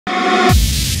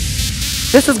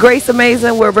This is Grace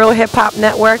Amazin with Real Hip Hop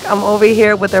Network. I'm over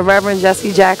here with the Reverend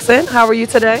Jesse Jackson. How are you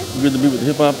today? Good to be with the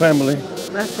hip hop family.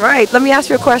 That's right. Let me ask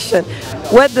you a question.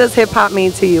 What does hip hop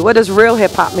mean to you? What does real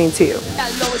hip hop mean to you?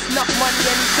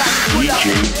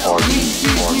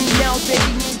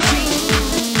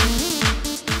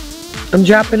 I'm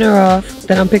dropping her off,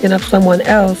 then I'm picking up someone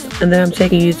else, and then I'm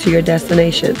taking you to your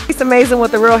destination. It's Amazing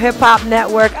with the Real Hip Hop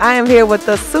Network. I am here with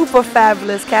the super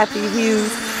fabulous Kathy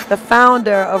Hughes, the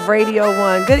founder of Radio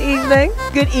 1. Good evening.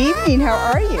 Good evening. How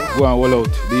are you? Go on, well out.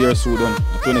 The year so done.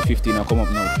 2015 I come up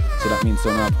now. So that means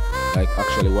I have like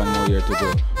actually 1 more year to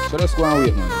go. So let's go and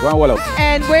wait, man. Go on, well out.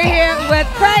 And we're here with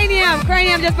Cranium.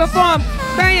 Cranium just performed.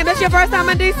 Cranium, that's your first time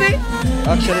in DC?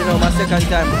 Actually, no, my second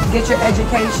time. Get your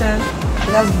education.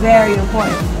 That's very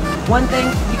important. One thing,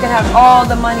 you can have all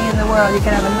the money in the world. You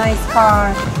can have a nice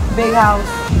car, big house.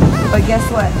 But guess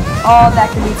what? All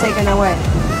that can be taken away.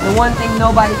 The one thing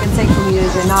nobody can take from you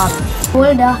is your knowledge.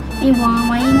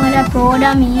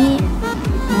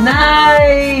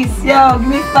 Nice! Yo, give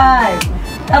me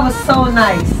 5. That was so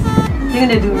nice. You're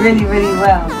gonna do really, really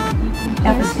well.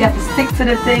 You have to stick to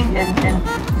the thing and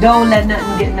don't let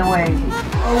nothing get in the way.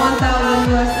 For $1,000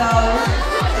 US,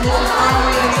 and this is our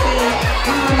way of saying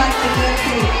we would like to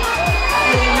dedicate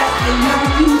and invest in your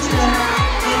future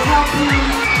and help you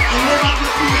and live up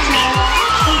your future.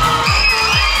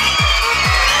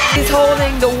 He's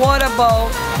holding the water bowl.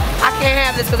 I can't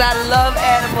have this because I love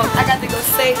animals. I got to go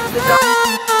save the dog.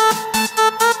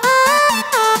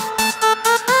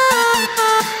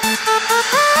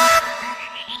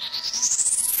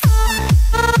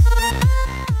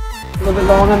 A little bit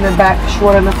longer in the back,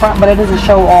 shorter in the front, but it doesn't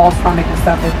show all stomach and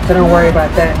stuff, so don't worry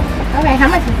about that. Okay, how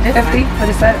much is this? 50 for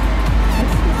the set.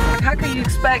 How can you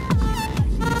expect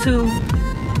to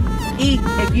eat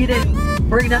if you didn't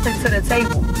bring nothing to the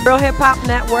table? Real Hip Hop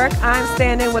Network. I'm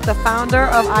standing with the founder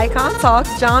of Icon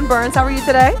Talks, John Burns. How are you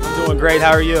today? I'm doing great.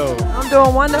 How are you? I'm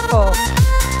doing wonderful.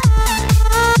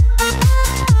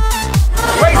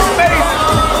 Grace Amazin,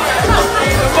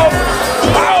 the most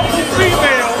powerful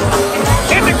female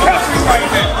in the country right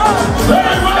now.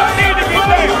 I need to be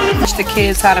there. Teach the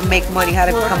kids how to make money, how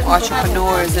to become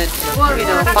entrepreneurs, and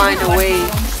find a way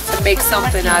to make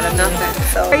something out of nothing.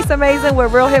 So Grace Amazin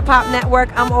with Real Hip Hop Network.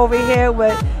 I'm over here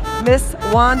with Miss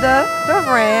Wanda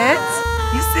Durant.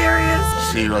 You serious?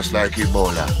 Serious like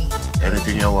Ebola.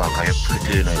 Anything you want, I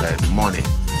pretty in like money.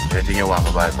 Anything you want,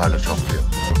 I buy a pile of chocolate.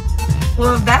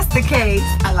 Well, if that's the case,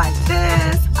 I like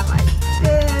this. I